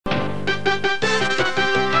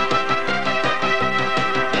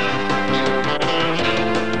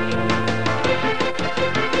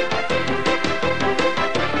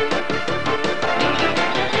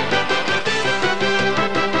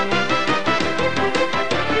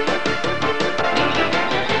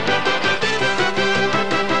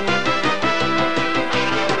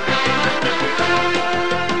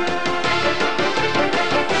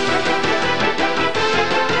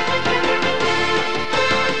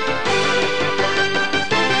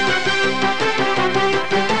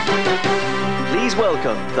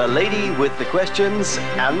the lady with the questions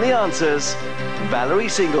and the answers, Valerie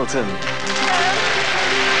Singleton.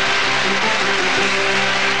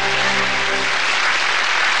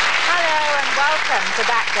 Hello and welcome to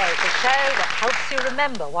Backdate, the show that helps you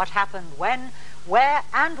remember what happened when, where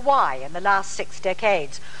and why in the last 6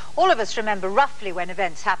 decades. All of us remember roughly when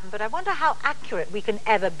events happened, but I wonder how accurate we can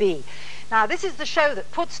ever be. Now, this is the show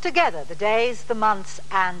that puts together the days, the months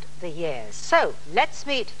and the years. So, let's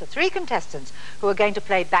meet the 3 contestants who are going to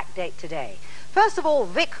play Backdate today. First of all,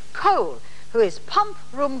 Vic Cole, who is pump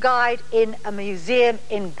room guide in a museum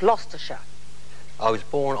in Gloucestershire. I was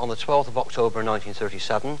born on the 12th of October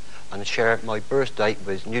 1937 and share my birth date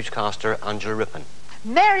with newscaster Angela Rippon.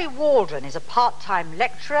 Mary Waldron is a part-time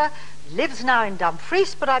lecturer, lives now in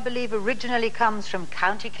Dumfries, but I believe originally comes from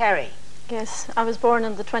County Kerry. Yes, I was born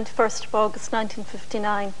on the 21st of August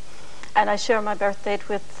 1959 and I share my birth date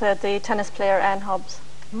with the tennis player Anne Hobbs.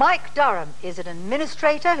 Mike Durham is an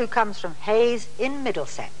administrator who comes from Hayes in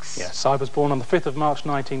Middlesex. Yes, I was born on the 5th of March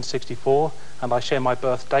 1964 and I share my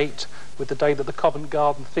birth date with the day that the Covent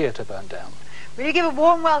Garden Theatre burned down. Will you give a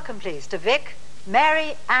warm welcome, please, to Vic,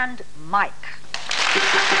 Mary and Mike.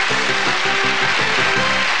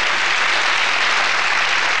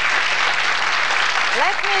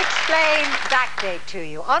 Let me explain Backdate to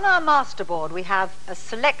you. On our masterboard we have a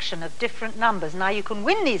selection of different numbers. Now you can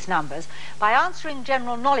win these numbers by answering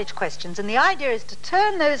general knowledge questions, and the idea is to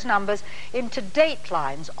turn those numbers into date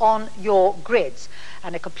lines on your grids.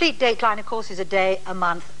 And a complete date line, of course, is a day, a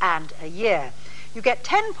month and a year. You get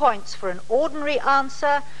 10 points for an ordinary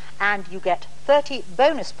answer and you get 30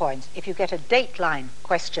 bonus points if you get a date line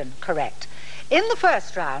question correct. In the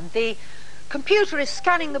first round, the computer is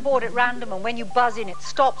scanning the board at random, and when you buzz in, it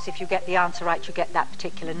stops. If you get the answer right, you get that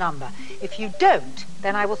particular number. If you don't,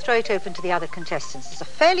 then I will throw it open to the other contestants. It's a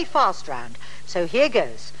fairly fast round, so here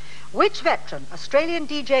goes. Which veteran Australian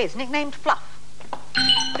DJ is nicknamed Fluff?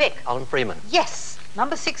 Vic. Alan Freeman. Yes.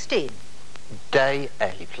 Number 16. Day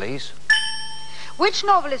A, please. Which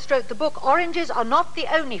novelist wrote the book Oranges Are Not the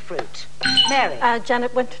Only Fruit? Mary.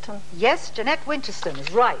 Janet Winterton. Yes, Jeanette Winterson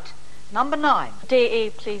is right. Number 9. Day A,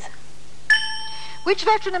 please. Which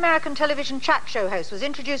veteran American television chat show host was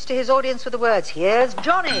introduced to his audience with the words, "Here's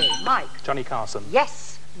Johnny"? Mike. Johnny Carson.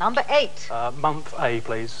 Yes. Number 8. Month A,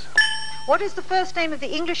 please. What is the first name of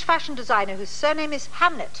the English fashion designer whose surname is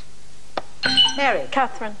Hamlet? Mary.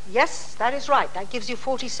 Catherine. Yes, that is right. That gives you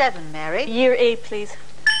 47, Mary. Year A, please.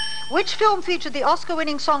 Which film featured the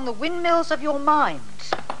Oscar-winning song The Windmills of Your Mind?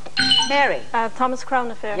 Mary. Thomas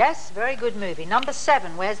Crown Affair. Yes, very good movie. Number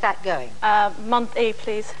 7, where's that going? Month A,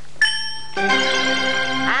 please.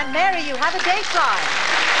 And Mary, you have a date line.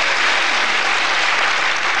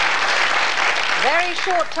 Very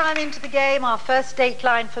short time into the game, our first date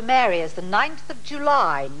line for Mary is the 9th of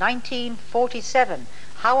July, 1947.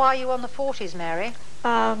 How are you on the 40s, Mary?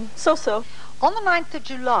 So-so. On the 9th of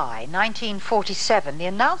July, 1947, the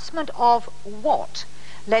announcement of what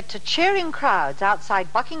led to cheering crowds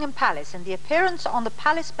outside Buckingham Palace and the appearance on the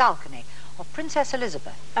palace balcony of Princess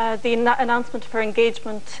Elizabeth? The announcement of her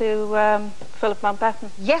engagement to Philip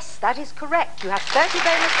Mountbatten. Yes, that is correct. You have 30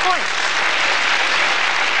 bonus points.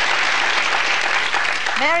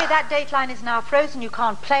 Mary, that date line is now frozen. You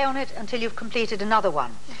can't play on it until you've completed another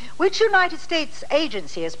one. Which United States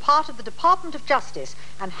agency is part of the Department of Justice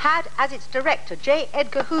and had as its director J.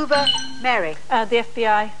 Edgar Hoover? Mary. The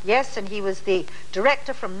FBI. Yes, and he was the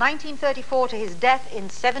director from 1934 to his death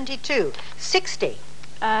in 72. 60.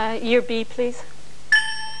 Year B, please.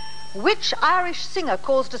 Which Irish singer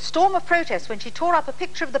caused a storm of protest when she tore up a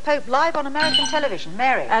picture of the Pope live on American television?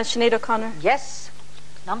 Mary. Sinead O'Connor. Yes.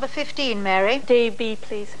 Number 15, Mary. Day B,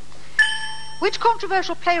 please. Which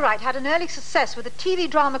controversial playwright had an early success with a TV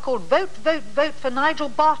drama called Vote, Vote, Vote for Nigel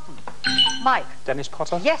Barton? Mike. Dennis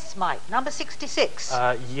Potter. Yes, Mike. Number 66.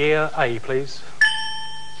 Year A, please.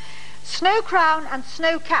 Snow crown and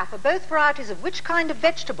snow cap are both varieties of which kind of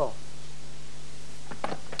vegetable?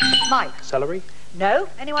 Mike. Celery. No.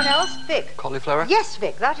 Anyone else? Vic. Cauliflower. Yes,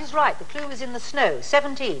 Vic. That is right. The clue was in the snow.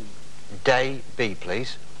 17. Day B,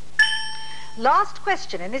 please. Last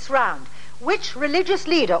question in this round. Which religious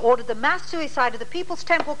leader ordered the mass suicide of the People's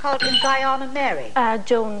Temple cult in Guyana? Mary.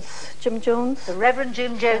 Jones. Jim Jones. The Reverend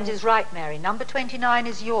Jim Jones is right, Mary. Number 29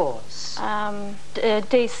 is yours.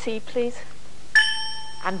 Day C, please.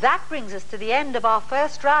 And that brings us to the end of our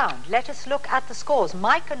first round. Let us look at the scores.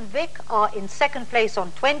 Mike and Vic are in second place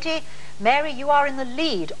on 20. Mary, you are in the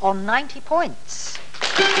lead on 90 points.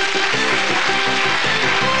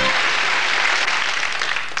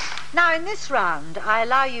 Now, in this round, I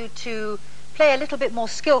allow you to play a little bit more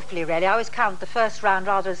skillfully, really. I always count the first round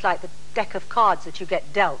rather as like the deck of cards that you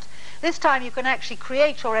get dealt. This time you can actually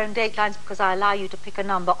create your own datelines because I allow you to pick a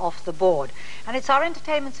number off the board. And it's our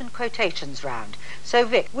entertainments and quotations round. So,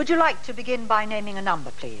 Vic, would you like to begin by naming a number,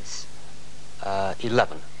 please?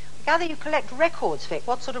 11. I gather you collect records, Vic.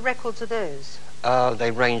 What sort of records are those? They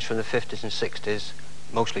range from the 50s and 60s,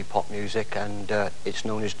 mostly pop music, and it's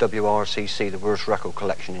known as WRCC, the Worst Record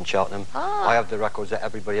Collection in Cheltenham. Ah. I have the records that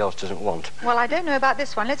everybody else doesn't want. Well, I don't know about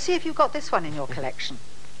this one. Let's see if you've got this one in your collection.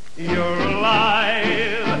 You're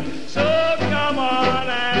alive, so come on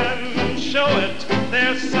and show it.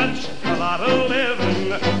 There's such a lot of living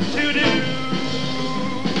to do.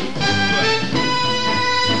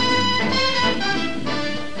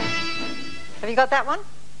 Have you got that one?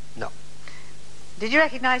 No. Did you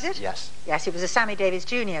recognise it? Yes. Yes, it was a Sammy Davis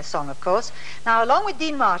Jr. song, of course. Now, along with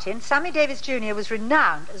Dean Martin, Sammy Davis Jr. was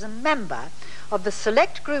renowned as a member of the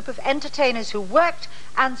select group of entertainers who worked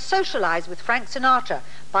and socialised with Frank Sinatra.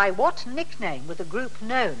 By what nickname were the group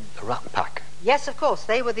known? The Rat Pack. Yes, of course,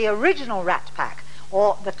 they were the original Rat Pack,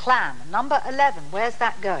 or the Clan. Number 11, where's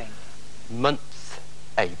that going? Month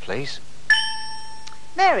A, please.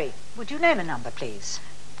 Mary, would you name a number, please?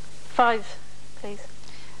 5, please.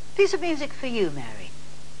 Piece of music for you, Mary.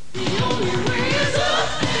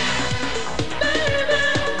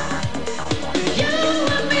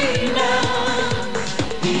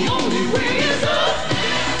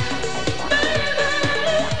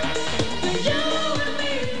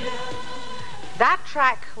 That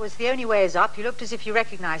track was The Only Way Is Up. You looked as if you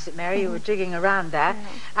recognised it, Mary. You were digging around there.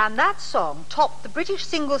 Yeah. And that song topped the British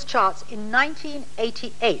singles charts in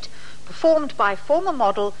 1988, performed by former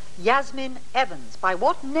model Yasmin Evans. By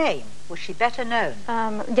what name was she better known?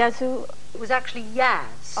 Yazoo. It was actually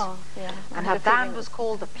Yaz. Oh, yeah. And her band was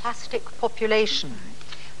called The Plastic Population.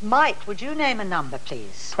 Mike, would you name a number,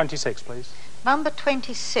 please? 26, please. Number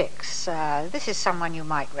 26. This is someone you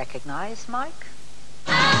might recognise, Mike.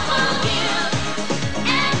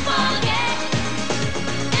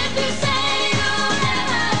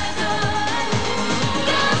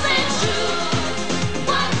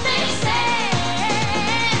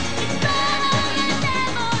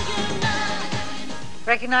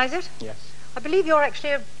 Recognise it? Yes. I believe you're actually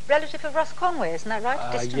a relative of Russ Conway, isn't that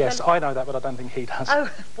right? Distant Yes, relative? I know that, but I don't think he does. Oh,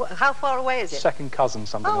 how far away is it? Second cousin,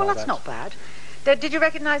 something Oh, well, like that's that. not bad. Did you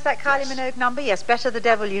recognise that Kylie Minogue number? Yes, Better the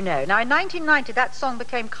Devil You Know. Now, in 1990, that song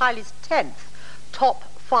became Kylie's 10th top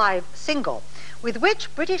 5 single, with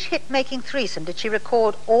which British hit-making threesome did she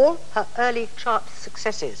record all her early chart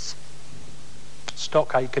successes?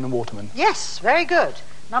 Stock Aitken and Waterman. Yes, very good.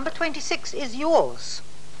 Number 26 is yours.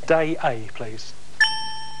 Day A, please.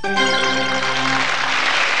 A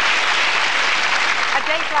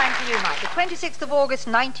dateline for you, Mike. The 26th of August,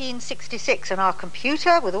 1966, and our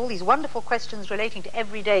computer, with all these wonderful questions relating to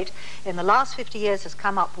every date in the last 50 years, has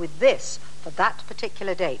come up with this for that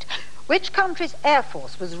particular date. Which country's Air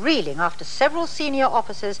Force was reeling after several senior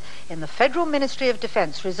officers in the Federal Ministry of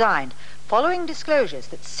Defense resigned following disclosures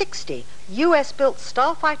that 60 US-built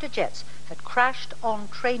starfighter jets had crashed on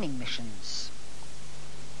training missions?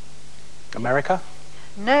 America?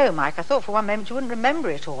 No, Mike, I thought for one moment you wouldn't remember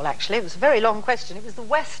it all, actually. It was a very long question. It was the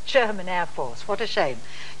West German Air Force. What a shame.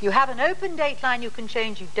 You have an open dateline you can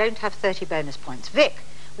change. You don't have 30 bonus points. Vic,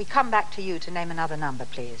 we come back to you to name another number,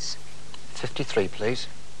 please. 53, please.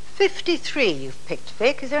 53 you've picked,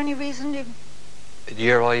 Vic. Is there any reason you... The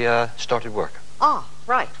year I started work. Ah,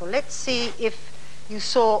 right. Well, let's see if you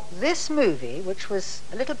saw this movie, which was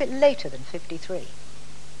a little bit later than 53.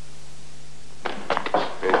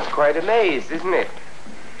 It's quite a maze, isn't it?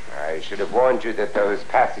 I should have warned you that those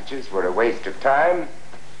passages were a waste of time.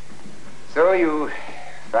 So you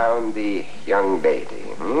found the young lady,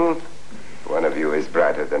 hmm? One of you is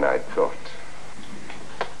brighter than I'd thought.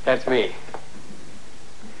 That's me.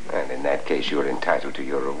 And in that case, you're entitled to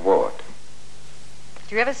your reward.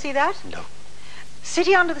 Did you ever see that? No.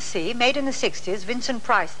 City Under the Sea, made in the 60s, Vincent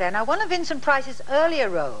Price there. Now, one of Vincent Price's earlier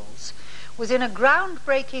roles was in a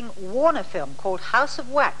groundbreaking Warner film called House of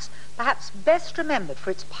Wax, perhaps best remembered for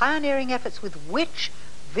its pioneering efforts with which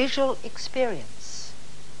visual experience?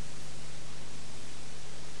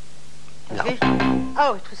 No.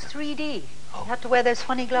 Oh, it was 3D. Oh. You had to wear those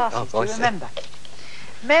funny glasses, Oh, do you I see. remember?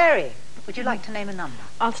 Mary, would you like to name a number?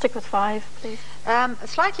 I'll stick with 5, please. A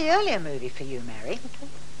slightly earlier movie for you, Mary.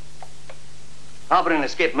 Harbouring an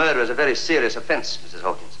escaped murderer is a very serious offence, Mrs.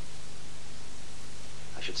 Hawkins.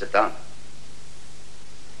 I should sit down.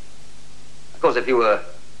 Of course, if you were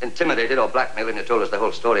intimidated or blackmailed and you told us the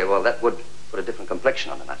whole story, well, that would put a different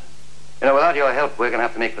complexion on the matter. You know, without your help, we're going to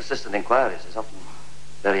have to make persistent inquiries. It's often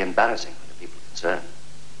very embarrassing for the people concerned.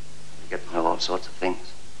 We get to know all sorts of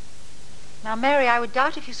things. Now, Mary, I would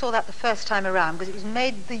doubt if you saw that the first time around, because it was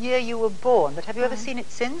made the year you were born, but have you ever seen it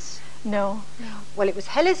since? No. Well, it was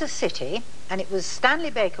Hell is a City, and it was Stanley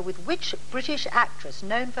Baker with which British actress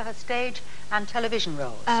known for her stage and television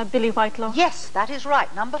roles? Billy Whitelaw. Yes, that is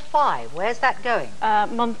right. Number 5. Where's that going?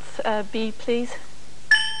 Month B, please.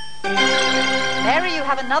 Mary, you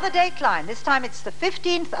have another dateline. This time it's the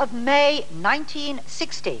 15th of May,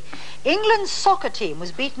 1960. England's soccer team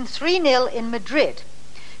was beaten 3-0 in Madrid.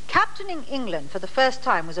 Captaining England for the first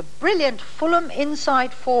time was a brilliant Fulham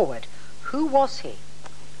inside forward. Who was he?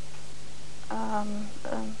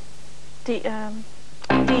 Dean.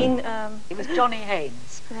 It was Johnny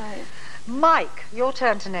Haynes. Right. Mike, your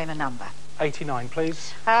turn to name a number. 89,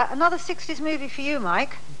 please. Another 60s movie for you,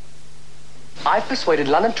 Mike. I've persuaded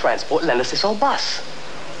London Transport to lend us this old bus.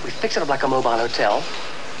 We fix it up like a mobile hotel.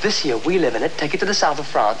 This year we live in it, take it to the south of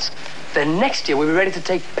France. Then next year we'll be ready to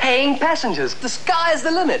take paying passengers. The sky is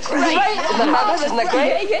the limit. Great. Isn't that marvelous? Isn't that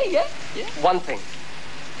great? Yeah. One thing.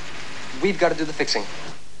 We've got to do the fixing.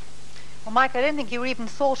 Well, Mike, I don't think you were even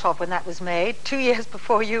thought of when that was made, 2 years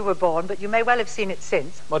before you were born, but you may well have seen it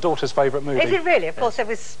since. My daughter's favourite movie. Is it really? Of course, there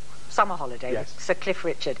was Summer Holiday with Sir Cliff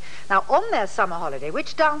Richard. Now, on their Summer Holiday,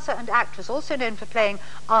 which dancer and actress, also known for playing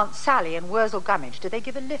Aunt Sally and Wurzel Gummidge, did they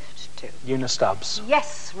give a lift to? Una Stubbs.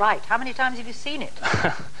 Yes, right. How many times have you seen it?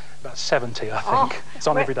 About 70, I think. It's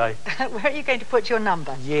on every day. Where are you going to put your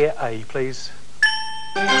number? Year A, please.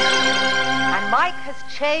 And Mike has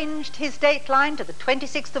changed his dateline to the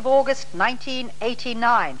 26th of August,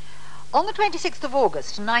 1989. On the 26th of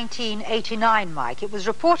August, 1989, Mike, it was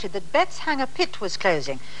reported that Betts Hanger Pit was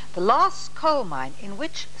closing, the last coal mine in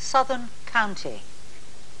which southern county?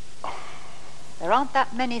 There aren't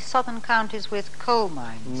that many southern counties with coal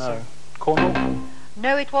mines. No. Cornwall?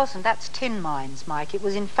 No, it wasn't. That's tin mines, Mike. It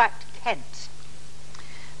was, in fact, Kent.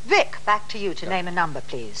 Vic, back to you to name a number,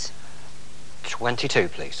 please. 22,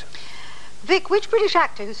 please. Vic, which British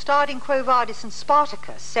actor who starred in Quo Vadis and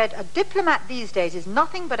Spartacus said a diplomat these days is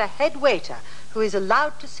nothing but a head waiter who is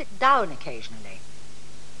allowed to sit down occasionally?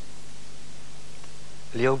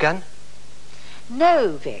 Leo Gunn?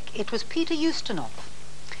 No, Vic. It was Peter Ustinov.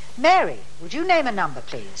 Mary, would you name a number,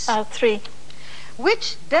 please? 3.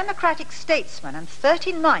 Which Democratic statesman and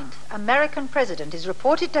 39th American president is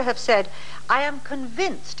reported to have said, I am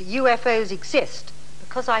convinced UFOs exist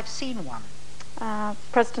because I've seen one?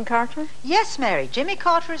 President Carter. Yes, Mary. Jimmy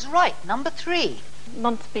Carter is right. Number 3.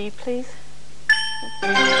 Month B, please.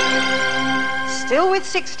 Still with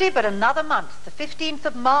 60, but another month. The 15th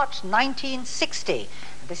of March, 1960.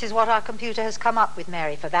 This is what our computer has come up with,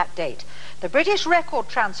 Mary, for that date. The British record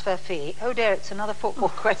transfer fee... Oh, dear, it's another football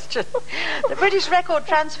question. The British record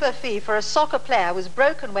transfer fee for a soccer player was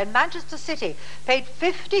broken when Manchester City paid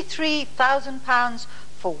 £53,000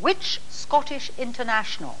 for which Scottish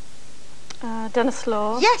international? Dennis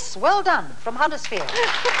Law. Yes, well done, from Huddersfield.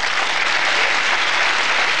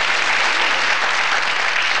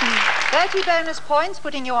 30 bonus points,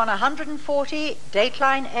 putting you on 140.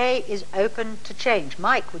 Dateline A is open to change.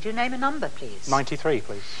 Mike, would you name a number, please? 93,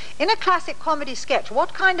 please. In a classic comedy sketch,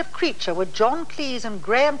 what kind of creature were John Cleese and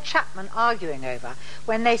Graham Chapman arguing over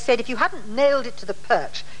when they said if you hadn't nailed it to the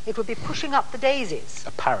perch, it would be pushing up the daisies?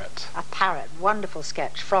 A parrot. A parrot. Wonderful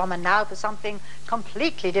sketch from and now for something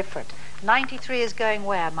completely different. 93 is going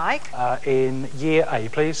where, Mike? In Year A,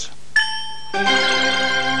 please.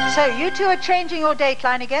 So you two are changing your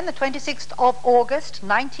dateline again, the 26th of August,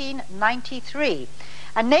 1993.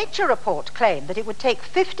 A Nature report claimed that it would take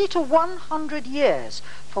 50 to 100 years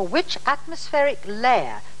for which atmospheric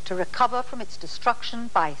layer to recover from its destruction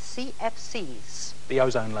by CFCs? The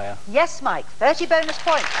ozone layer. Yes, Mike. 30 bonus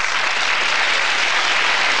points.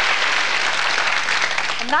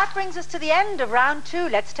 And that brings us to the end of round 2.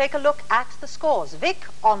 Let's take a look at the scores. Vic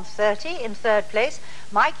on 30 in third place.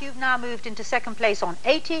 Mike, you've now moved into second place on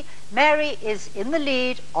 80. Mary is in the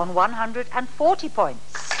lead on 140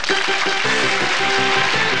 points.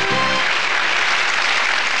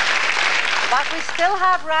 But we still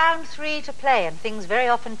have round 3 to play, and things very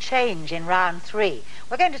often change in round 3.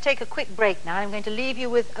 We're going to take a quick break now. I'm going to leave you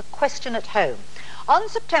with a question at home. On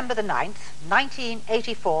September the 9th,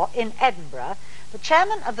 1984, in Edinburgh, the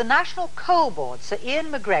chairman of the National Coal Board, Sir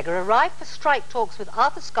Ian McGregor, arrived for strike talks with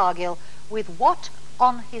Arthur Scargill with what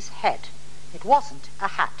on his head? It wasn't a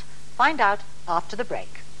hat. Find out after the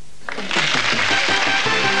break.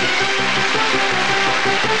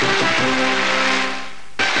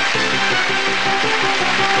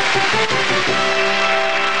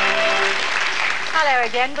 Hello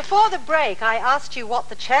again. Before the break, I asked you what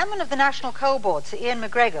the chairman of the National Coal Board, Sir Ian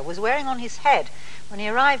McGregor, was wearing on his head when he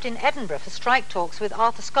arrived in Edinburgh for strike talks with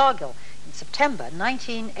Arthur Scargill. in September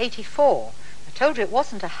 1984. I told you it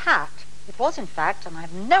wasn't a hat. It was, in fact, and I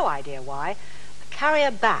have no idea why, a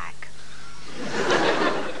carrier bag.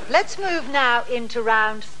 Let's move now into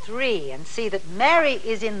round 3 and see that Mary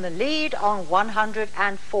is in the lead on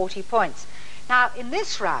 140 points. Now, in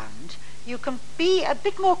this round, you can be a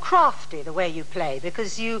bit more crafty the way you play,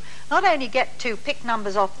 because you not only get to pick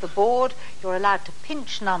numbers off the board, you're allowed to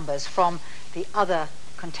pinch numbers from the other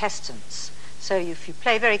contestants. So if you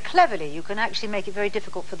play very cleverly, you can actually make it very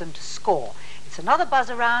difficult for them to score. It's another buzz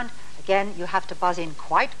around. Again, you have to buzz in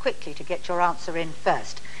quite quickly to get your answer in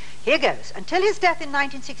first. Here goes. Until his death in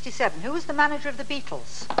 1967, who was the manager of the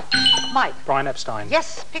Beatles? Mike. Brian Epstein.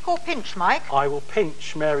 Yes, pick or pinch, Mike. I will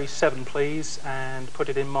pinch Mary 7, please, and put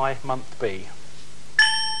it in my month B.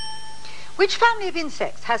 Which family of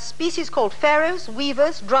insects has species called pharaohs,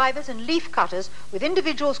 weavers, drivers, and leaf cutters, with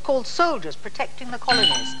individuals called soldiers protecting the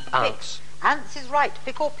colonies? Ants. Pick. Ants is right.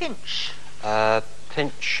 Pick or pinch?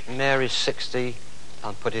 Pinch Mary 60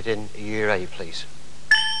 and put it in year A, please.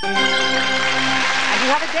 And you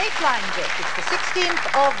have a dateline, Vic. It's the 16th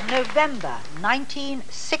of November,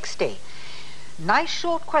 1960. Nice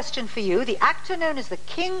short question for you. The actor known as the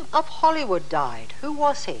King of Hollywood died. Who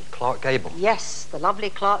was he? Clark Gable. Yes, the lovely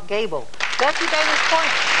Clark Gable. 30 bonus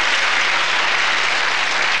points.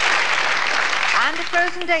 And a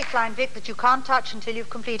frozen dateline, Vic, that you can't touch until you've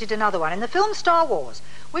completed another one. In the film Star Wars,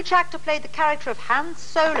 which actor played the character of Han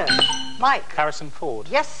Solo? Mike. Harrison Ford.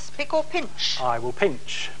 Yes, pick or pinch? I will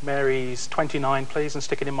pinch Mary's 29, please, and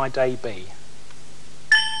stick it in my day B.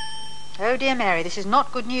 Oh dear Mary, this is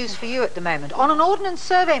not good news for you at the moment. On an ordnance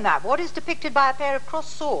survey map, what is depicted by a pair of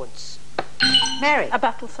crossed swords? Mary. A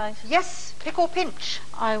battle site. Yes, pick or pinch?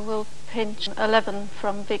 I will pinch 11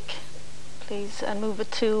 from Vic, please, and move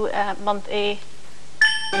it to month A.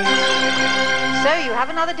 So you have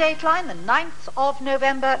another dateline, the 9th of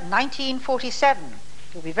November, 1947.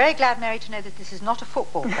 You'll be very glad, Mary, to know that this is not a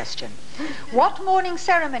football question. What morning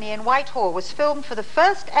ceremony in Whitehall was filmed for the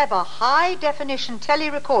first ever high-definition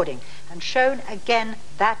tele-recording and shown again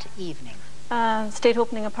that evening? State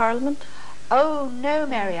opening of Parliament. Oh, no,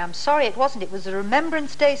 Mary, I'm sorry, it wasn't. It was the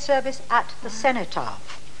Remembrance Day service at the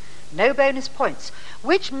Cenotaph. No bonus points.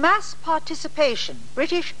 Which mass participation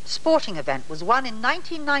British sporting event was won in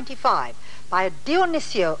 1995 by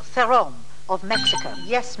Dionisio Theron of Mexico?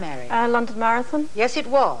 Yes, Mary. London Marathon. Yes, it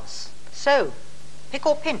was. So, pick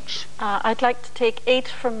or pinch? I'd like to take 8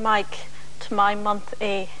 from Mike to my month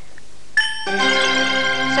A.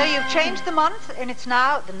 So you've changed the month, and it's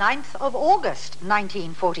now the 9th of August,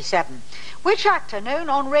 1947. Which actor, known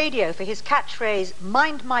on radio for his catchphrase,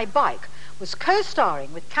 "Mind my bike," was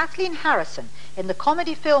co-starring with Kathleen Harrison in the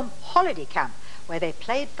comedy film Holiday Camp, where they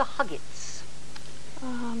played the Huggets?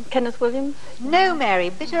 Kenneth Williams? No, Mary,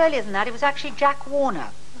 a bit earlier than that. It was actually Jack Warner.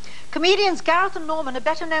 Comedians Gareth and Norman are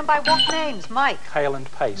better known by what names? Mike? Hale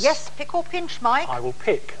and Pace. Yes, pick or pinch, Mike? I will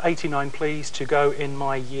pick 89, please, to go in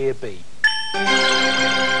my year B.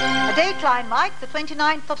 A dateline, Mike, the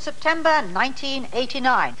 29th of September,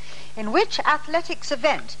 1989. In which athletics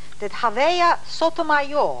event did Javier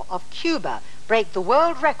Sotomayor of Cuba break the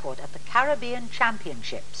world record at the Caribbean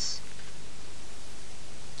Championships?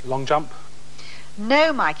 Long jump.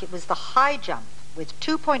 No, Mike, it was the high jump with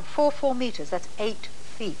 2.44 meters. That's 8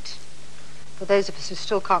 feet. For those of us who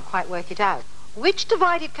still can't quite work it out. Which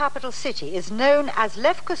divided capital city is known as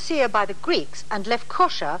Lefkosia by the Greeks and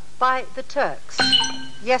Lefkosia by the Turks?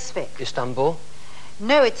 Yes, Vic. Istanbul.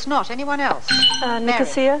 No, it's not. Anyone else?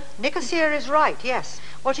 Nicosia. Mary. Nicosia is right, yes.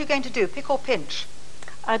 What are you going to do, pick or pinch?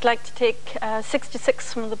 I'd like to take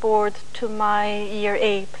 66 from the board to my year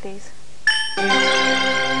A, please.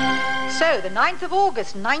 So, the 9th of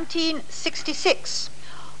August, 1966.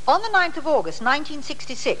 On the 9th of August,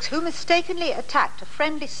 1966, who mistakenly attacked a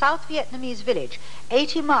friendly South Vietnamese village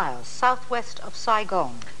 80 miles southwest of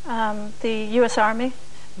Saigon? The U.S. Army.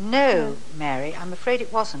 No, Mary, I'm afraid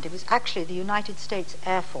it wasn't. It was actually the United States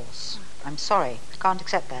Air Force. I'm sorry, I can't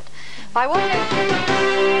accept that. By what name?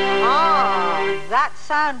 That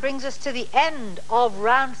sound brings us to the end of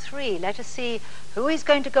round 3. Let us see who is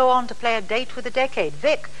going to go on to play a date with a decade.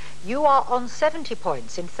 Vic, you are on 70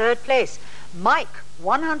 points in 3rd place. Mike,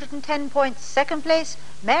 110 points, 2nd place.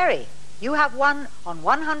 Mary, you have won on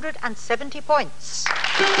 170 points.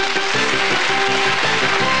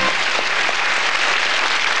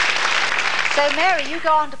 So, Mary, you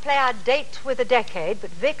go on to play our date with a decade, but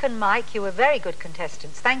Vic and Mike, you were very good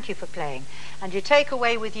contestants. Thank you for playing. And you take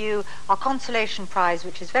away with you our consolation prize,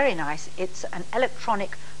 which is very nice. It's an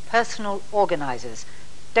electronic personal organisers.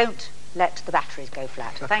 Don't let the batteries go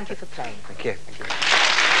flat. Thank you for playing. Thank you. Thank you.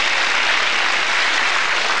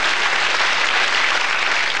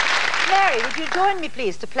 Mary, would you join me,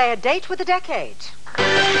 please, to play A Date with a Decade?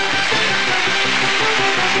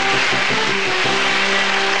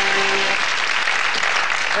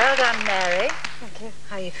 Well done, Mary. Thank you.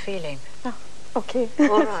 How are you feeling? Oh, okay.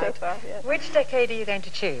 All right. So far, yeah. Which decade are you going to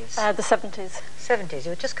choose? The 70s. 70s.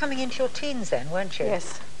 You were just coming into your teens then, weren't you?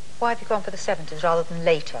 Yes. Why have you gone for the 70s rather than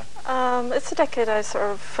later? It's a decade I sort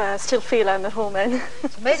of still feel I'm at home in.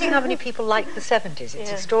 It's amazing how many people like the 70s. It's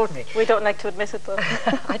Yeah. extraordinary. We don't like to admit it, though.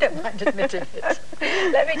 I don't mind admitting it.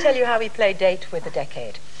 Let me tell you how we play Date with a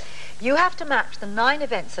Decade. You have to match the 9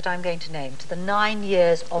 events that I'm going to name to the 9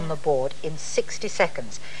 years on the board in 60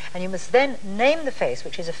 seconds. And you must then name the face,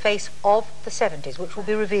 which is a face of the 70s, which will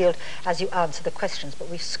be revealed as you answer the questions. But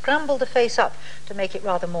we've scrambled the face up to make it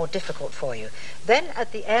rather more difficult for you. Then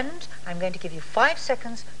at the end, I'm going to give you 5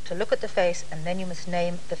 seconds to look at the face, and then you must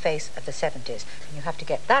name the face of the 70s. And you have to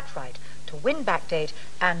get that right to win Backdate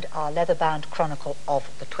and our leather-bound chronicle of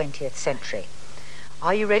the 20th century.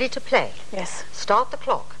 Are you ready to play? Yes. Start the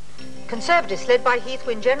clock. Conservatives led by Heath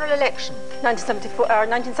win general election.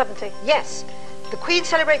 1970. Yes. The Queen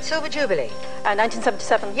celebrates Silver Jubilee.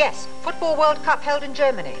 1977. Yes. Football World Cup held in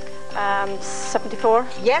Germany. 74.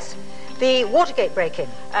 Yes. The Watergate break-in.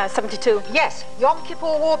 72. Yes. Yom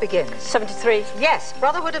Kippur War begins. 73. Yes.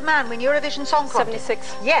 Brotherhood of Man win Eurovision Song Contest.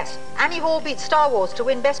 76. Yes. Annie Hall beats Star Wars to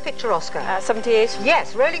win Best Picture Oscar. 78.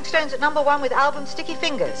 Yes. Rolling Stones at #1 with album Sticky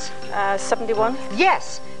Fingers. 71.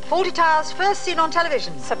 Yes. Fawlty Towers first seen on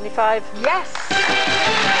television. 75. Yes.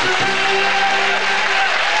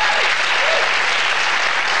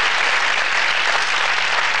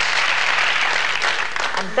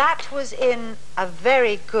 And that was in a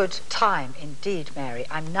very good time indeed, Mary.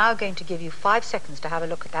 I'm now going to give you 5 seconds to have a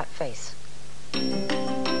look at that face. Do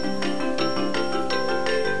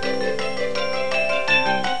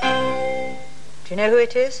you know who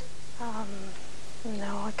it is?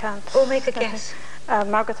 No, I can't. Oh, make a guess.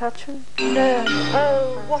 Margaret Thatcher? No.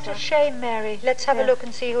 Oh, what a shame, Mary. Let's have a look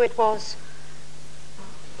and see who it was.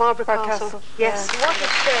 Barbara Castle. Yes. Yeah. What a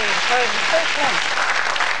shame. Oh, so close.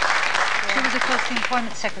 She was, of course, the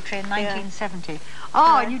Employment Secretary in 1970.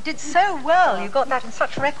 Oh, and you did so well. You got that in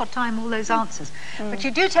such record time, all those answers. But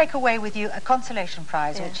you do take away with you a consolation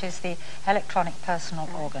prize, which is the electronic personal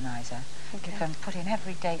organizer. You can put in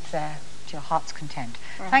every date there to your heart's content.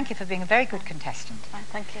 Thank you for being a very good contestant.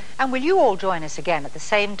 Thank you. And will you all join us again at the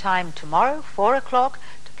same time tomorrow, 4 o'clock,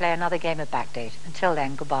 to play another game of Backdate. Until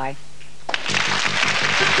then, goodbye.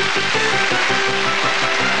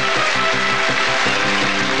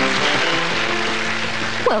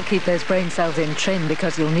 Well, keep those brain cells in trim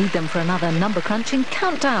because you'll need them for another number crunching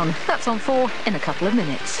countdown. That's on 4 in a couple of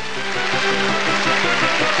minutes.